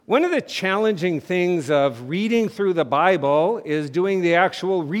One of the challenging things of reading through the Bible is doing the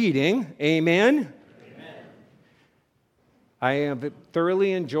actual reading. Amen? Amen. I have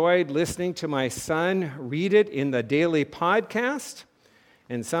thoroughly enjoyed listening to my son read it in the daily podcast,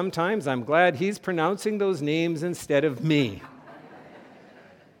 and sometimes I'm glad he's pronouncing those names instead of me.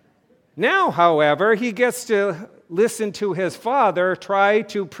 Now, however, he gets to listen to his father try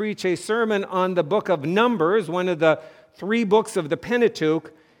to preach a sermon on the book of Numbers, one of the 3 books of the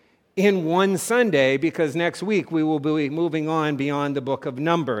Pentateuch, in one Sunday, because next week we will be moving on beyond the book of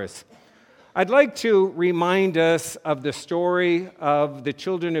Numbers. I'd like to remind us of the story of the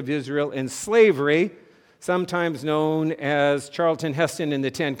children of Israel in slavery, sometimes known as Charlton Heston and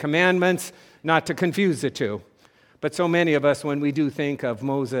the Ten Commandments, not to confuse the two. But so many of us, when we do think of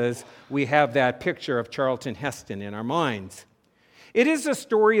Moses, we have that picture of Charlton Heston in our minds. It is a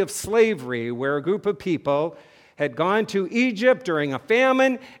story of slavery where a group of people had gone to Egypt during a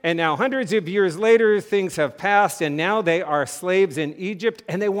famine, and now hundreds of years later, things have passed, and now they are slaves in Egypt,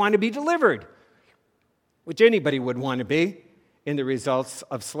 and they want to be delivered, which anybody would want to be in the results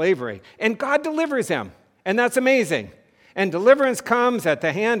of slavery. And God delivers them, and that's amazing. And deliverance comes at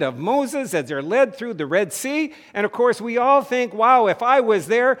the hand of Moses as they're led through the Red Sea, and of course, we all think, wow, if I was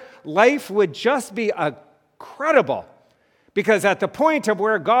there, life would just be incredible. Because at the point of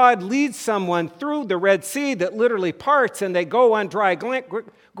where God leads someone through the Red Sea that literally parts and they go on dry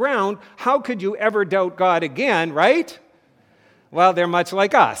ground, how could you ever doubt God again, right? Well, they're much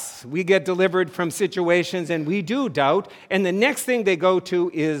like us. We get delivered from situations and we do doubt, and the next thing they go to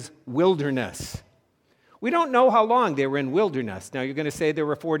is wilderness. We don't know how long they were in wilderness. Now, you're going to say there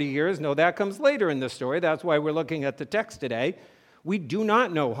were 40 years. No, that comes later in the story. That's why we're looking at the text today. We do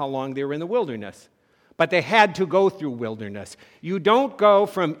not know how long they were in the wilderness. But they had to go through wilderness. You don't go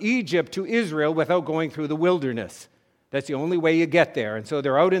from Egypt to Israel without going through the wilderness. That's the only way you get there. And so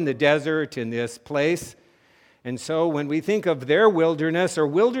they're out in the desert in this place. And so when we think of their wilderness or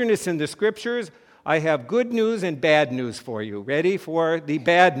wilderness in the scriptures, I have good news and bad news for you. Ready for the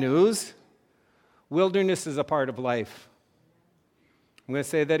bad news? Wilderness is a part of life. I'm going to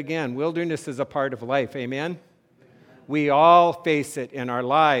say that again. Wilderness is a part of life. Amen? We all face it in our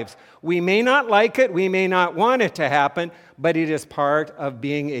lives. We may not like it, we may not want it to happen, but it is part of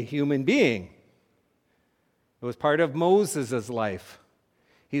being a human being. It was part of Moses' life.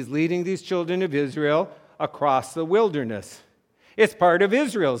 He's leading these children of Israel across the wilderness. It's part of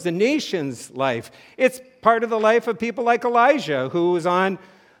Israel's, the nation's life. It's part of the life of people like Elijah, who was on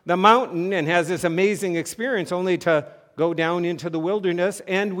the mountain and has this amazing experience only to go down into the wilderness.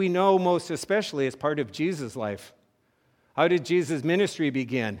 And we know most especially it's part of Jesus' life. How did Jesus' ministry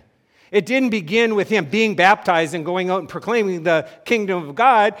begin? It didn't begin with him being baptized and going out and proclaiming the kingdom of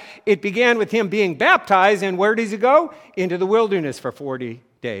God. It began with him being baptized, and where does he go? Into the wilderness for 40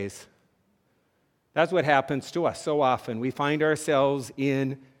 days. That's what happens to us so often. We find ourselves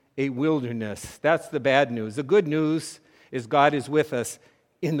in a wilderness. That's the bad news. The good news is God is with us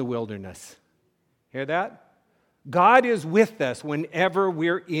in the wilderness. Hear that? God is with us whenever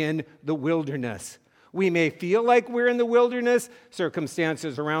we're in the wilderness. We may feel like we're in the wilderness.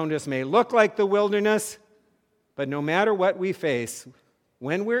 Circumstances around us may look like the wilderness. But no matter what we face,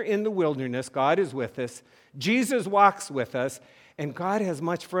 when we're in the wilderness, God is with us. Jesus walks with us. And God has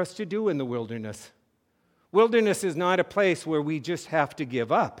much for us to do in the wilderness. Wilderness is not a place where we just have to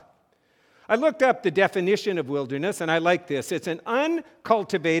give up. I looked up the definition of wilderness, and I like this. It's an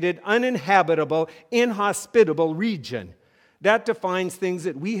uncultivated, uninhabitable, inhospitable region. That defines things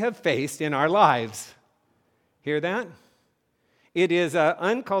that we have faced in our lives. Hear that? It is an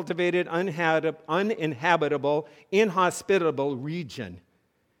uncultivated, uninhabitable, inhospitable region.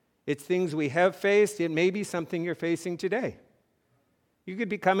 It's things we have faced. It may be something you're facing today. You could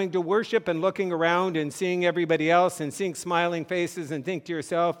be coming to worship and looking around and seeing everybody else and seeing smiling faces and think to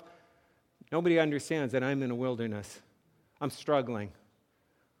yourself, nobody understands that I'm in a wilderness. I'm struggling.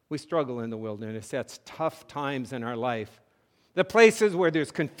 We struggle in the wilderness. That's tough times in our life. The places where there's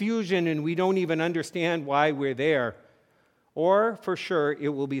confusion and we don't even understand why we're there. Or, for sure, it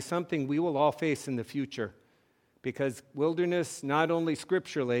will be something we will all face in the future. Because wilderness, not only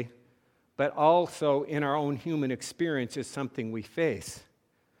scripturally, but also in our own human experience, is something we face.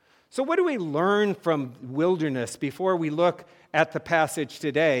 So what do we learn from wilderness before we look at the passage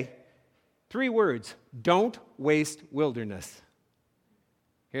today? 3 words. Don't waste wilderness.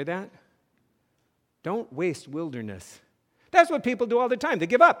 Hear that? Don't waste wilderness. That's what people do all the time. They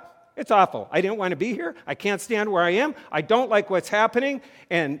give up. It's awful. I didn't want to be here. I can't stand where I am. I don't like what's happening,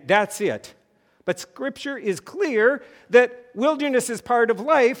 and that's it. But Scripture is clear that wilderness is part of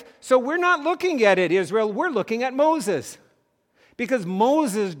life, so we're not looking at it, Israel. We're looking at Moses. Because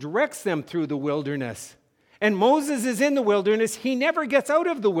Moses directs them through the wilderness. And Moses is in the wilderness. He never gets out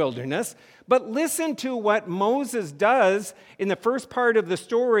of the wilderness. But listen to what Moses does in the first part of the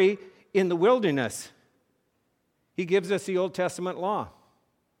story in the wilderness. He gives us the Old Testament law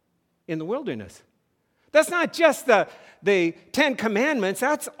in the wilderness. That's not just the Ten Commandments.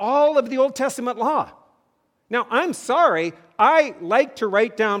 That's all of the Old Testament law. Now, I'm sorry. I like to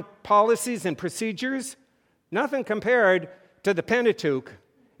write down policies and procedures. Nothing compared to the Pentateuch,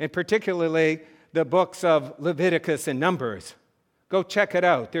 and particularly the books of Leviticus and Numbers. Go check it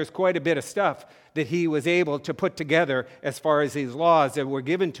out. There's quite a bit of stuff that he was able to put together as far as these laws that were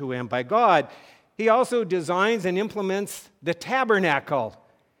given to him by God. He also designs and implements the tabernacle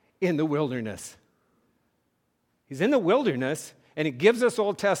in the wilderness. He's in the wilderness, and he gives us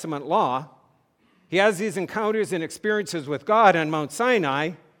Old Testament law. He has these encounters and experiences with God on Mount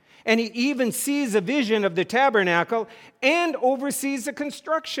Sinai, and he even sees a vision of the tabernacle and oversees the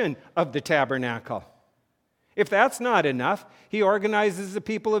construction of the tabernacle. If that's not enough, he organizes the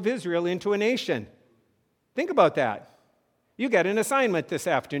people of Israel into a nation. Think about that. You get an assignment this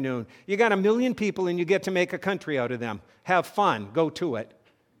afternoon. You got 1 million people and you get to make a country out of them. Have fun. Go to it.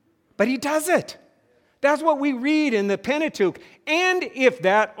 But he does it. That's what we read in the Pentateuch. And if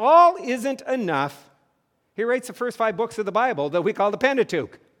that all isn't enough, he writes the first 5 books of the Bible that we call the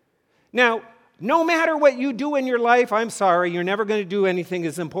Pentateuch. Now, no matter what you do in your life, I'm sorry, you're never going to do anything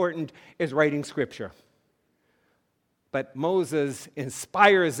as important as writing Scripture. But Moses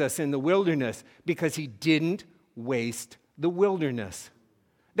inspires us in the wilderness because he didn't waste the wilderness.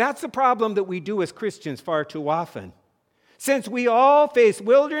 That's the problem that we do as Christians far too often. Since we all face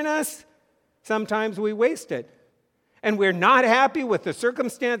wilderness, sometimes we waste it. And we're not happy with the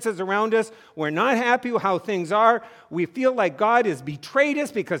circumstances around us. We're not happy with how things are. We feel like God has betrayed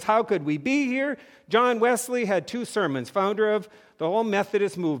us because how could we be here? John Wesley had 2 sermons, founder of the whole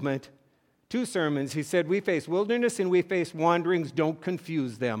Methodist movement. 2 sermons. He said, we face wilderness and we face wanderings. Don't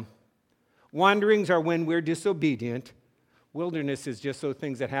confuse them. Wanderings are when we're disobedient. Wilderness is just those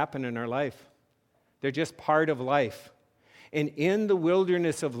things that happen in our life. They're just part of life. And in the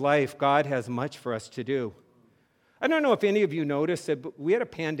wilderness of life, God has much for us to do. I don't know if any of you noticed that we had a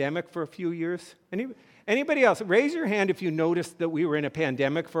pandemic for a few years. Anybody else? Raise your hand if you noticed that we were in a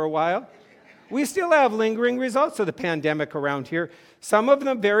pandemic for a while. We still have lingering results of the pandemic around here. Some of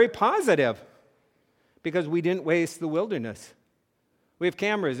them very positive because we didn't waste the wilderness. We have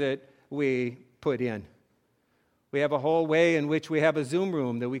cameras that we put in. We have a whole way in which we have a Zoom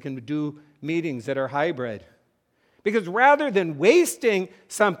room that we can do meetings that are hybrid. Because rather than wasting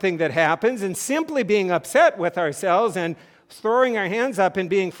something that happens and simply being upset with ourselves and throwing our hands up and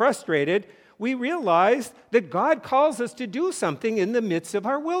being frustrated, we realize that God calls us to do something in the midst of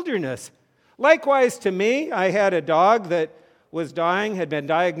our wilderness. Likewise to me, I had a dog that was dying, had been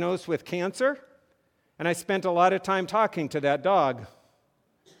diagnosed with cancer, and I spent a lot of time talking to that dog.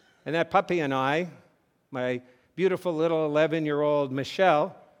 And that puppy and I, my beautiful little 11-year-old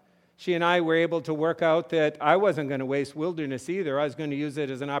Michelle, she and I were able to work out that I wasn't going to waste wilderness either. I was going to use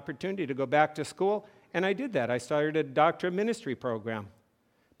it as an opportunity to go back to school, and I did that. I started a doctor of ministry program.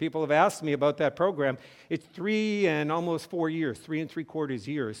 People have asked me about that program. It's 3 and almost 4 years, 3 3/4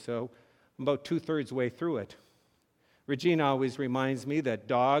 years, so I'm about 2/3 way through it. Regina always reminds me that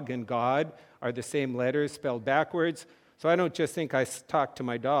dog and God are the same letters spelled backwards, so I don't just think I talked to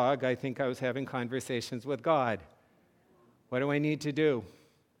my dog, I think I was having conversations with God. What do I need to do?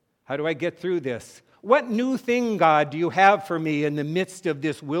 How do I get through this? What new thing, God, do you have for me in the midst of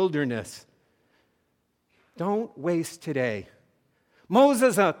this wilderness? Don't waste today.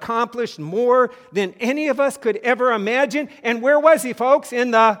 Moses accomplished more than any of us could ever imagine. And where was he, folks?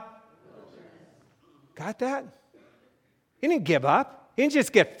 In the wilderness. Got that? He didn't give up. He didn't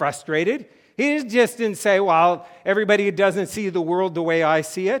just get frustrated. He just didn't say, well, everybody doesn't see the world the way I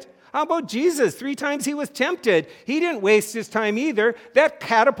see it. How about Jesus? 3 times he was tempted. He didn't waste his time either. That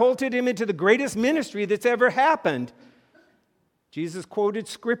catapulted him into the greatest ministry that's ever happened. Jesus quoted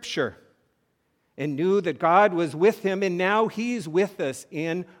Scripture and knew that God was with him, and now he's with us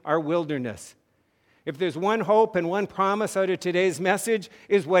in our wilderness. If there's one hope and one promise out of today's message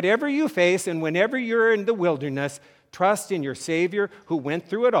is whatever you face and whenever you're in the wilderness, trust in your Savior who went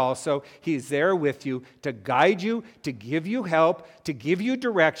through it also. He's there with you to guide you, to give you help, to give you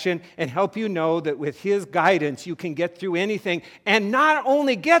direction, and help you know that with his guidance you can get through anything, and not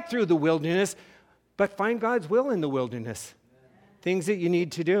only get through the wilderness, but find God's will in the wilderness. Things that you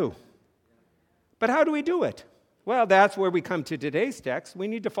need to do. But how do we do it? Well, that's where we come to today's text. We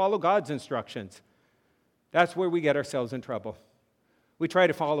need to follow God's instructions. That's where we get ourselves in trouble. We try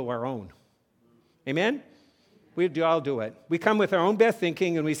to follow our own. Amen? We all do it. We come with our own best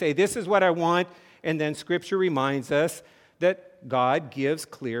thinking and we say, this is what I want, and then Scripture reminds us that God gives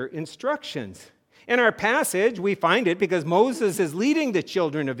clear instructions. In our passage, we find it because Moses is leading the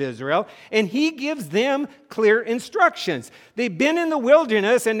children of Israel, and he gives them clear instructions. They've been in the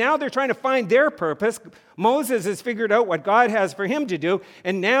wilderness, and now they're trying to find their purpose. Moses has figured out what God has for him to do,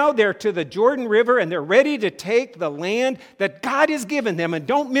 and now they're to the Jordan River, and they're ready to take the land that God has given them. And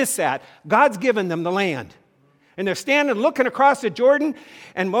don't miss that. God's given them the land. And they're standing looking across the Jordan,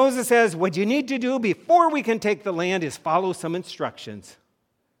 and Moses says, what you need to do before we can take the land is follow some instructions.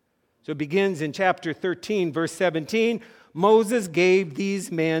 So it begins in chapter 13, verse 17. Moses gave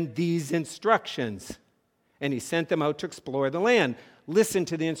these men these instructions, and he sent them out to explore the land. Listen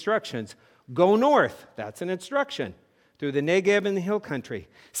to the instructions. Go north, that's an instruction, through the Negev and the hill country.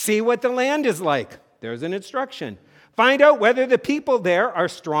 See what the land is like, there's an instruction. Find out whether the people there are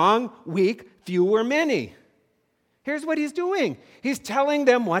strong, weak, few, or many. Here's what he's doing. He's telling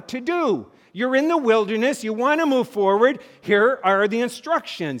them what to do. You're in the wilderness. You want to move forward. Here are the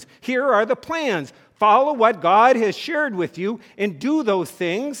instructions. Here are the plans. Follow what God has shared with you and do those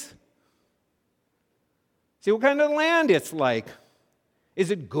things. See what kind of land it's like. Is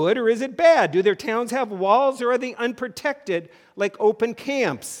it good or is it bad? Do their towns have walls or are they unprotected like open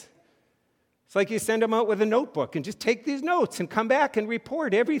camps? It's like you send them out with a notebook and just take these notes and come back and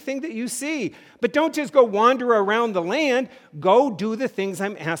report everything that you see. But don't just go wander around the land. Go do the things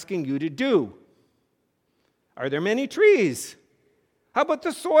I'm asking you to do. Are there many trees? How about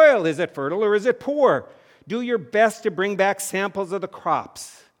the soil? Is it fertile or is it poor? Do your best to bring back samples of the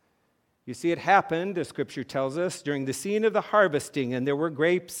crops. You see, it happened, as Scripture tells us, during the scene of the harvesting, and there were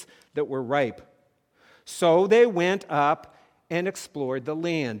grapes that were ripe. So they went up and explored the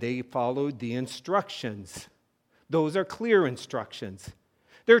land. They followed the instructions. Those are clear instructions.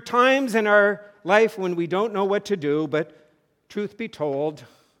 There are times in our life when we don't know what to do, but truth be told,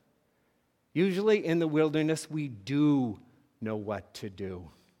 usually in the wilderness, we do know what to do.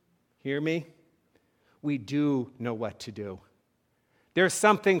 Hear me? We do know what to do. There's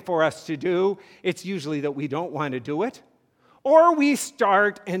something for us to do. It's usually that we don't want to do it, or we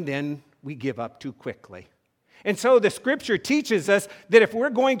start and then we give up too quickly. And so the Scripture teaches us that if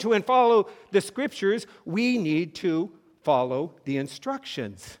we're going to follow the Scriptures, we need to follow the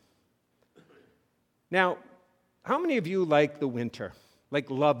instructions. Now, how many of you like the winter?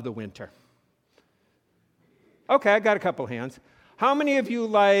 Like love the winter? Okay, I got a couple hands. How many of you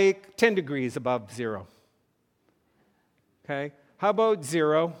like 10 degrees above zero? Okay, how about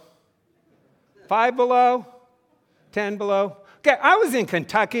 0? 5 below? 10 below? Okay, I was in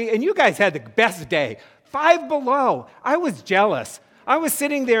Kentucky, and you guys had the best day. 5 below. I was jealous. I was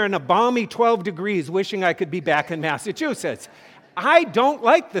sitting there in a balmy 12 degrees wishing I could be back in Massachusetts. I don't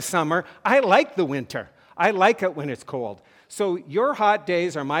like the summer. I like the winter. I like it when it's cold. So your hot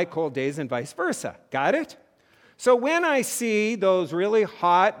days are my cold days and vice versa. Got it? So when I see those really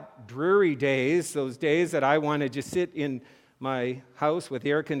hot, dreary days, those days that I want to just sit in my house with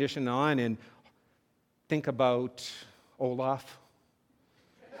the air conditioning on and think about Olaf,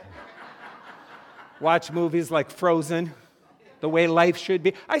 watch movies like Frozen, the way life should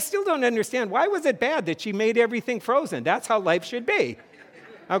be. I still don't understand. Why was it bad that she made everything frozen? That's how life should be.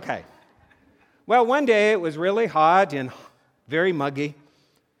 Okay. Well, one day it was really hot and very muggy,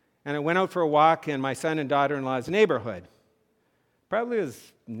 and I went out for a walk in my son and daughter-in-law's neighborhood. Probably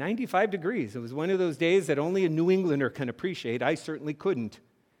was 95 degrees. It was one of those days that only a New Englander can appreciate. I certainly couldn't.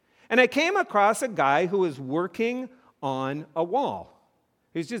 And I came across a guy who was working on a wall.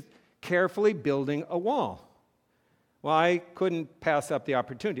 He was just carefully building a wall. Well, I couldn't pass up the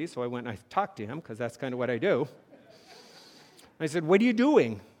opportunity, so I went and I talked to him, because that's kind of what I do. I said, "What are you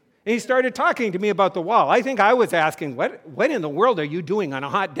doing?" And he started talking to me about the wall. I think I was asking, what in the world are you doing on a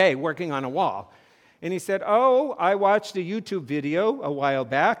hot day working on a wall? And he said, "Oh, I watched a YouTube video a while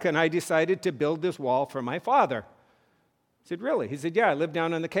back, and I decided to build this wall for my father." I said, "Really?" He said, "Yeah, I live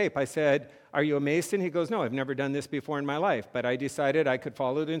down on the Cape." I said, "Are you a mason?" He goes, "No, I've never done this before in my life, but I decided I could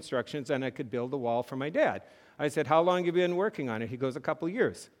follow the instructions and I could build a wall for my dad." I said, "How long have you been working on it?" He goes, "A couple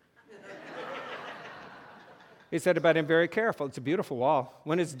years." He said, "But I'm very careful. It's a beautiful wall.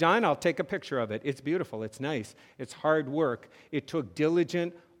 When it's done, I'll take a picture of it. It's beautiful. It's nice. It's hard work. It took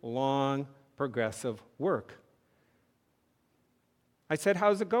diligent, long, progressive work." I said,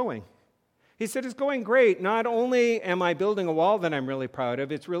 "How's it going?" He said, "It's going great. Not only am I building a wall that I'm really proud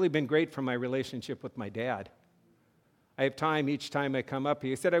of, it's really been great for my relationship with my dad. I have time each time I come up."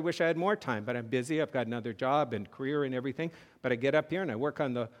 He said, "I wish I had more time, but I'm busy. I've got another job and career and everything. But I get up here and I work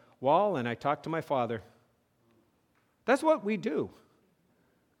on the wall and I talk to my father." That's what we do.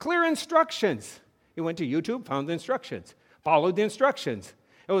 Clear instructions. He went to YouTube, found the instructions, followed the instructions.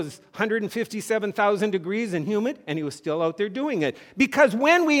 It was 157,000 degrees and humid, and he was still out there doing it. Because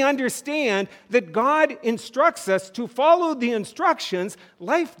when we understand that God instructs us to follow the instructions,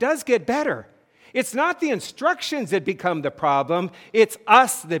 life does get better. It's not the instructions that become the problem, it's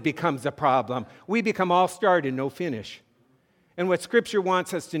us that becomes the problem. We become all start and no finish. And what Scripture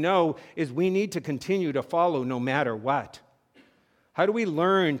wants us to know is we need to continue to follow no matter what. How do we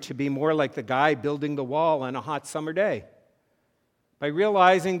learn to be more like the guy building the wall on a hot summer day? By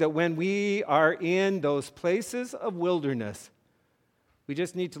realizing that when we are in those places of wilderness, we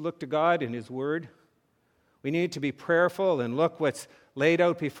just need to look to God and His Word. We need to be prayerful and look what's laid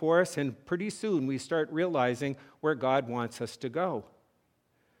out before us, and pretty soon we start realizing where God wants us to go.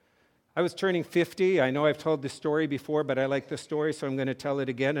 I was turning 50. I know I've told this story before, but I like the story, so I'm going to tell it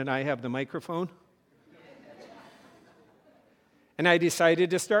again, and I have the microphone. And I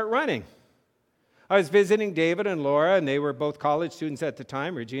decided to start running. I was visiting David and Laura, and they were both college students at the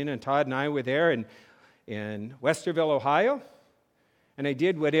time. Regina and Todd and I were there in Westerville, Ohio. And I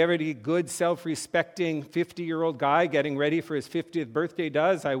did what every good, self-respecting 50-year-old guy getting ready for his 50th birthday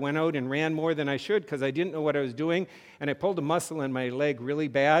does. I went out and ran more than I should because I didn't know what I was doing. And I pulled a muscle in my leg really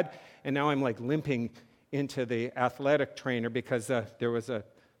bad. And now I'm like limping into the athletic trainer because there was a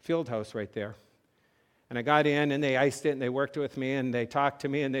field house right there. And I got in, and they iced it, and they worked with me, and they talked to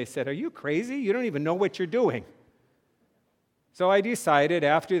me, and they said, "Are you crazy? You don't even know what you're doing." So I decided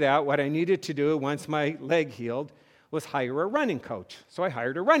after that what I needed to do once my leg healed was hire a running coach. So I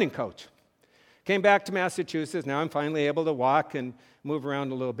hired a running coach. Came back to Massachusetts. Now I'm finally able to walk and move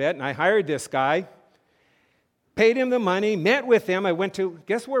around a little bit. And I hired this guy, paid him the money, met with him. I went to,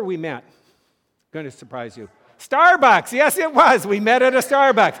 guess where we met? Going to surprise you. Starbucks. Yes, it was. We met at a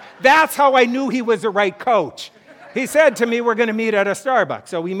Starbucks. That's how I knew he was the right coach. He said to me, "We're going to meet at a Starbucks."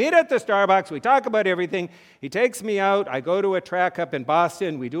 So we meet at the Starbucks. We talk about everything. He takes me out. I go to a track up in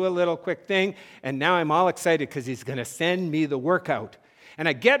Boston. We do a little quick thing. And now I'm all excited because he's going to send me the workout. And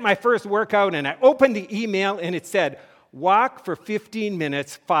I get my first workout, and I open the email, and it said, "Walk for 15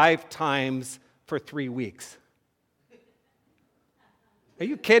 minutes 5 times for 3 weeks." Are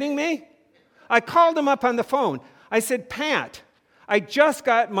you kidding me? I called him up on the phone. I said, "Pat, I just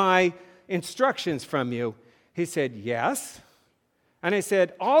got my instructions from you." He said, "Yes." And I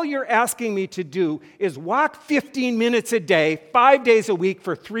said, "All you're asking me to do is walk 15 minutes a day, 5 days a week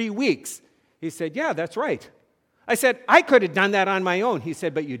for 3 weeks." He said, "Yeah, that's right." I said, "I could have done that on my own." He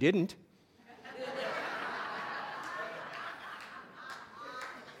said, "But you didn't."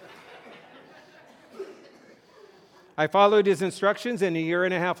 I followed his instructions, and a year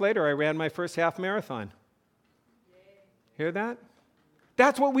and a half later, I ran my first half marathon. Hear that?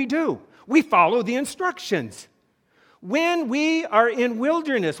 That's what we do. We follow the instructions. When we are in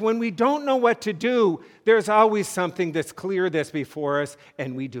wilderness, when we don't know what to do, there's always something that's clear that's before us,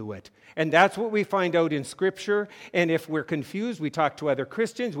 and we do it. And that's what we find out in Scripture. And if we're confused, we talk to other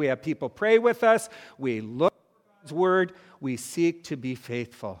Christians. We have people pray with us. We look at God's Word. We seek to be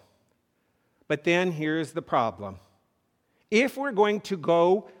faithful. But then here's the problem. If we're going to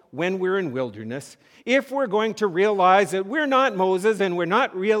go when we're in wilderness, if we're going to realize that we're not Moses and we're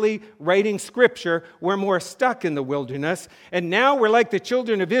not really writing Scripture, we're more stuck in the wilderness, and now we're like the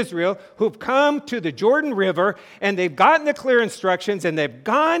children of Israel who've come to the Jordan River and they've gotten the clear instructions and they've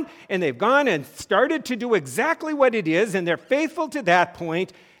gone and started to do exactly what it is, and they're faithful to that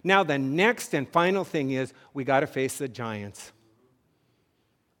point. Now the next and final thing is we got to face the giants.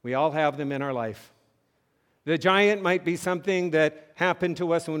 We all have them in our life. The giant might be something that happened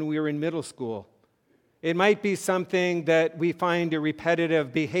to us when we were in middle school. It might be something that we find a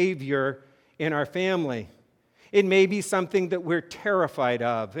repetitive behavior in our family. It may be something that we're terrified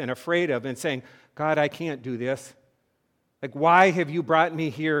of and afraid of and saying, "God, I can't do this. Like, why have you brought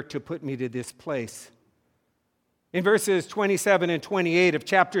me here to put me to this place?" In verses 27 and 28 of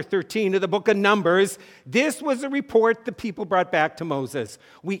chapter 13 of the book of Numbers, this was a report the people brought back to Moses.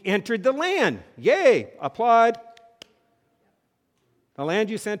 "We entered the land." Yay, applaud. "The land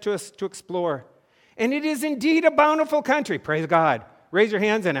you sent to us to explore. And it is indeed a bountiful country." Praise God. Raise your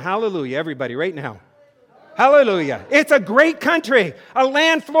hands and hallelujah, everybody, right now. Hallelujah. It's a great country, a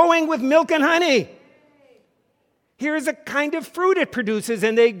land flowing with milk and honey. Here's a kind of fruit it produces,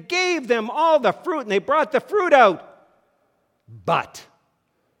 and they gave them all the fruit, and they brought the fruit out. But,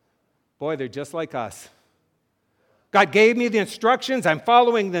 boy, they're just like us. God gave me the instructions, I'm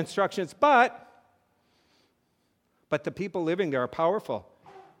following the instructions, but the people living there are powerful,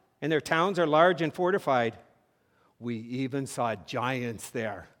 and their towns are large and fortified. We even saw giants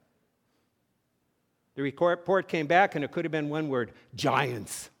there. The report came back, and it could have been one word: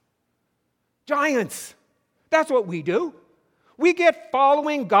 giants. Giants. That's what we do. We get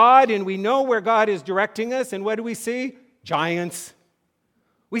following God and we know where God is directing us, and what do we see? Giants.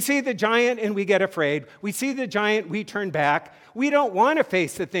 We see the giant and we get afraid. We see the giant, we turn back. We don't want to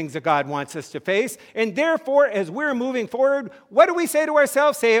face the things that God wants us to face. And therefore, as we're moving forward, what do we say to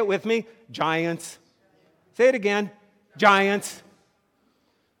ourselves? Say it with me. Giants. Say it again. Giants.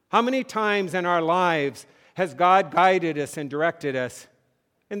 How many times in our lives has God guided us and directed us,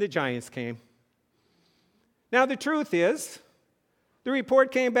 and the giants came? Now, the truth is, the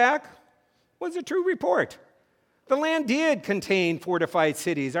report came back was a true report. The land did contain fortified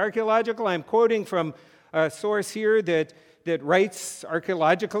cities. Archaeological, I'm quoting from a source here that writes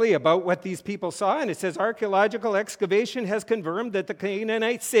archaeologically about what these people saw, and it says, archaeological excavation has confirmed that the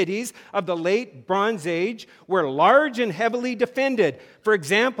Canaanite cities of the late Bronze Age were large and heavily defended. For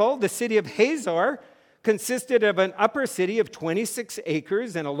example, the city of Hazor consisted of an upper city of 26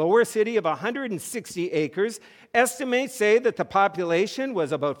 acres and a lower city of 160 acres. Estimates say that the population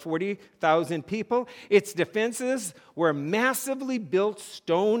was about 40,000 people. Its defenses were massively built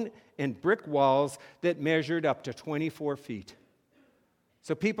stone and brick walls that measured up to 24 feet.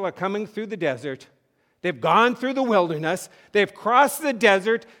 So people are coming through the desert. They've gone through the wilderness. They've crossed the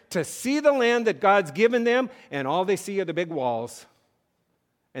desert to see the land that God's given them, and all they see are the big walls.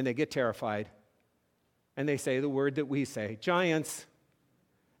 And they get terrified. And they say the word that we say, giants.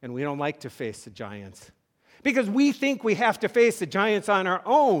 And we don't like to face the giants because we think we have to face the giants on our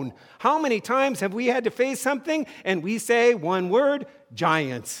own. How many times have we had to face something and we say one word,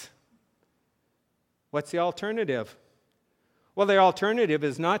 giants? What's the alternative? Well, the alternative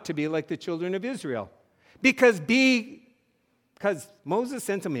is not to be like the children of Israel. Because Moses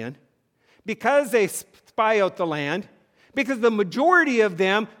sent them in, because they spy out the land, because the majority of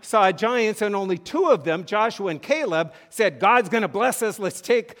them saw giants and only two of them, Joshua and Caleb, said, God's going to bless us. Let's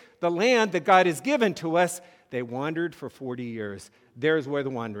take the land that God has given to us. They wandered for 40 years. There's where the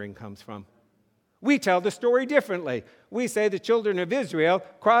wandering comes from. We tell the story differently. We say the children of Israel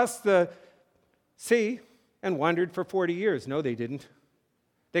crossed the sea and wandered for 40 years. No, they didn't.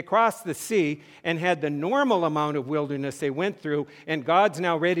 They crossed the sea and had the normal amount of wilderness they went through, and God's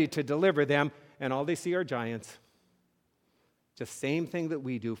now ready to deliver them, and all they see are giants. Just same thing that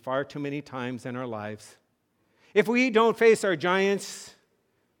we do far too many times in our lives. If we don't face our giants,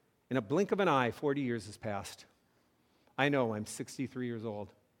 in a blink of an eye, 40 years has passed. I know, I'm 63 years old.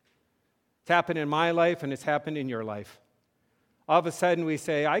 It's happened in my life and it's happened in your life. All of a sudden we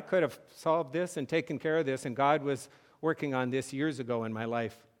say, I could have solved this and taken care of this, and God was working on this years ago in my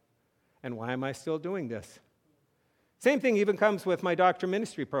life. And why am I still doing this? Same thing even comes with my doctor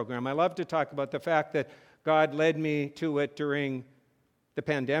ministry program. I love to talk about the fact that God led me to it during the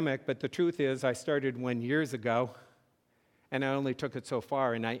pandemic, but the truth is I started 1 year ago, and I only took it so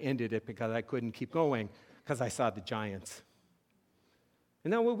far, and I ended it because I couldn't keep going because I saw the giants.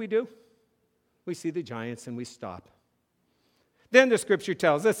 Isn't that what we do? We see the giants and we stop. Then the scripture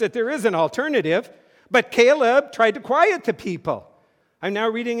tells us that there is an alternative, but Caleb tried to quiet the people. I'm now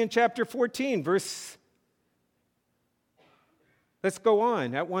reading in chapter 14, verse. Let's go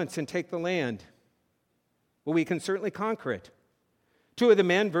on at once and take the land. Well, we can certainly conquer it. Two of the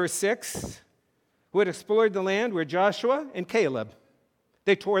men, verse 6, who had explored the land were Joshua and Caleb.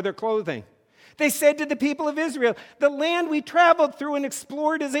 They tore their clothing. They said to the people of Israel, the land we traveled through and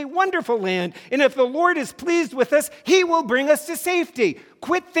explored is a wonderful land, and if the Lord is pleased with us, he will bring us to safety.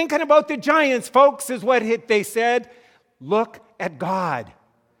 Quit thinking about the giants, folks, is what they said. Look at God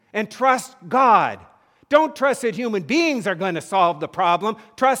and trust God. Don't trust that human beings are going to solve the problem.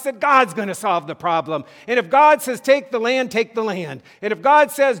 Trust that God's going to solve the problem. And if God says take the land, take the land. And if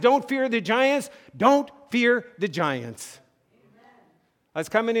God says don't fear the giants, don't fear the giants. Amen. I was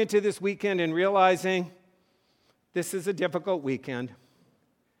coming into this weekend and realizing this is a difficult weekend.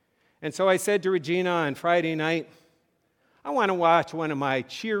 And so I said to Regina on Friday night, I want to watch one of my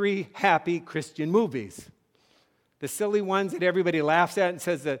cheery, happy Christian movies. The silly ones that everybody laughs at and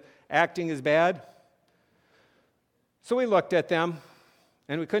says the acting is bad. So we looked at them,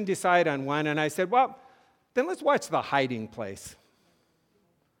 and we couldn't decide on one, and I said, well, then let's watch The Hiding Place.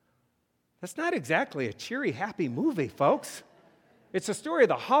 That's not exactly a cheery, happy movie, folks. It's a story of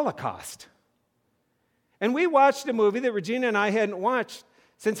the Holocaust. And we watched a movie that Regina and I hadn't watched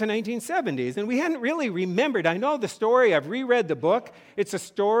since the 1970s, and we hadn't really remembered. I know the story. I've reread the book. It's a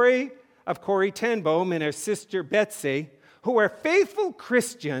story of Corrie ten Boom and her sister Betsy, who are faithful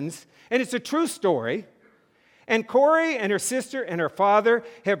Christians, and it's a true story. And Corrie and her sister and her father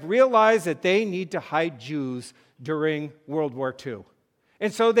have realized that they need to hide Jews during World War II.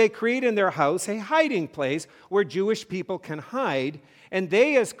 And so they create in their house a hiding place where Jewish people can hide, and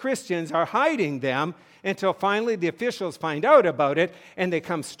they as Christians are hiding them until finally the officials find out about it, and they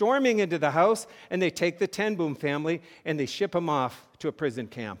come storming into the house, and they take the Ten Boom family, and they ship them off to a prison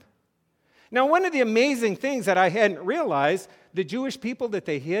camp. Now, one of the amazing things that I hadn't realized, the Jewish people that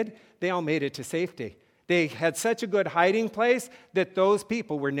they hid, they all made it to safety. They had such a good hiding place that those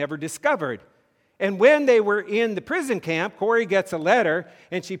people were never discovered. And when they were in the prison camp, Corrie gets a letter,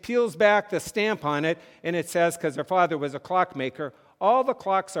 and she peels back the stamp on it, and it says, because her father was a clockmaker, all the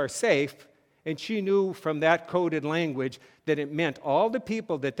clocks are safe, and she knew from that coded language that it meant all the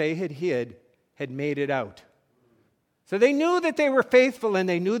people that they had hid had made it out. So they knew that they were faithful, and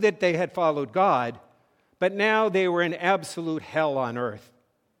they knew that they had followed God, but now they were in absolute hell on earth.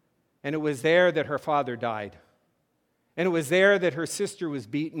 And it was there that her father died. And it was there that her sister was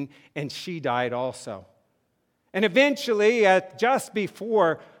beaten, and she died also. And eventually, just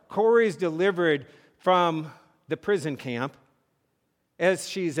before Corrie's delivered from the prison camp, as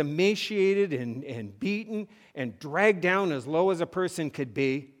she's emaciated and beaten and dragged down as low as a person could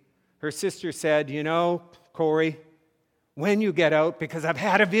be, her sister said, "You know, Corrie, when you get out, because I've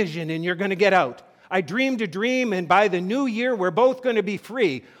had a vision and you're going to get out. I dreamed a dream, and by the new year, we're both going to be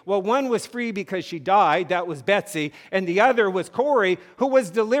free." Well, one was free because she died. That was Betsy. And the other was Corrie, who was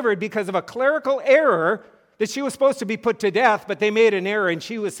delivered because of a clerical error that she was supposed to be put to death, but they made an error, and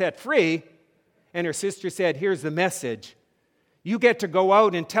she was set free. And her sister said, "Here's the message. You get to go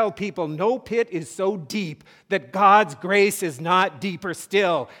out and tell people no pit is so deep that God's grace is not deeper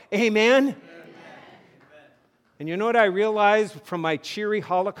still." Amen? Amen. And you know what I realized from my cheery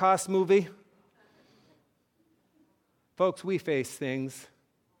Holocaust movie? Folks, we face things,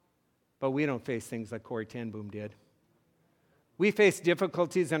 but we don't face things like Corrie Ten Boom did. We face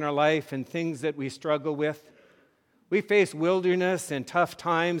difficulties in our life and things that we struggle with. We face wilderness and tough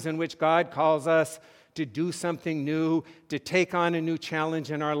times in which God calls us to do something new, to take on a new challenge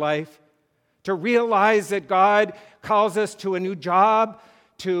in our life, to realize that God calls us to a new job,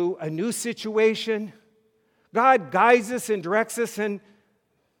 to a new situation. God guides us and directs us, and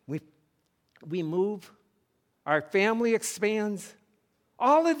we move. Our family expands.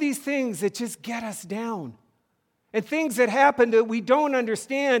 All of these things that just get us down. And things that happen that we don't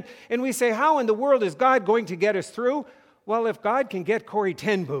understand. And we say, how in the world is God going to get us through? Well, if God can get Corrie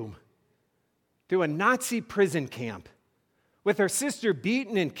Ten Boom through a Nazi prison camp with her sister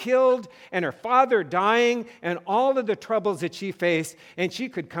beaten and killed and her father dying and all of the troubles that she faced, and she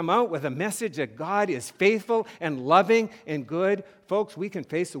could come out with a message that God is faithful and loving and good, folks, we can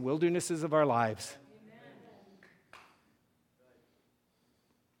face the wildernesses of our lives.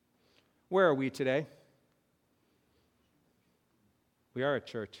 Where are we today? We are a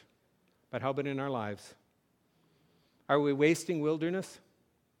church, but how about in our lives? Are we wasting wilderness?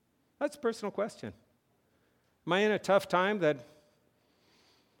 That's a personal question. Am I in a tough time that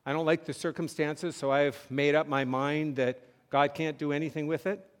I don't like the circumstances, so I've made up my mind that God can't do anything with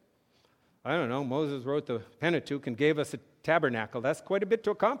it? I don't know. Moses wrote the Pentateuch and gave us a tabernacle. That's quite a bit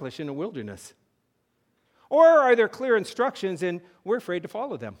to accomplish in a wilderness. Or are there clear instructions and we're afraid to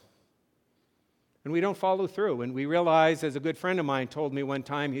follow them? And we don't follow through. And we realize, as a good friend of mine told me one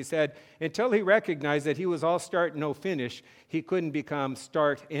time, he said, until he recognized that he was all start, no finish, he couldn't become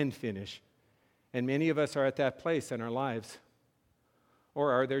start and finish. And many of us are at that place in our lives.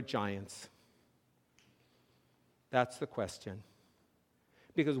 Or are there giants? That's the question.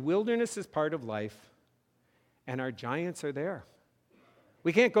 Because wilderness is part of life, and our giants are there.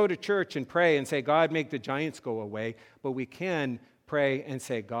 We can't go to church and pray and say, God, make the giants go away, but we can pray and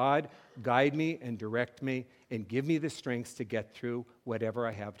say, God, guide me and direct me and give me the strength to get through whatever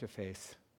I have to face.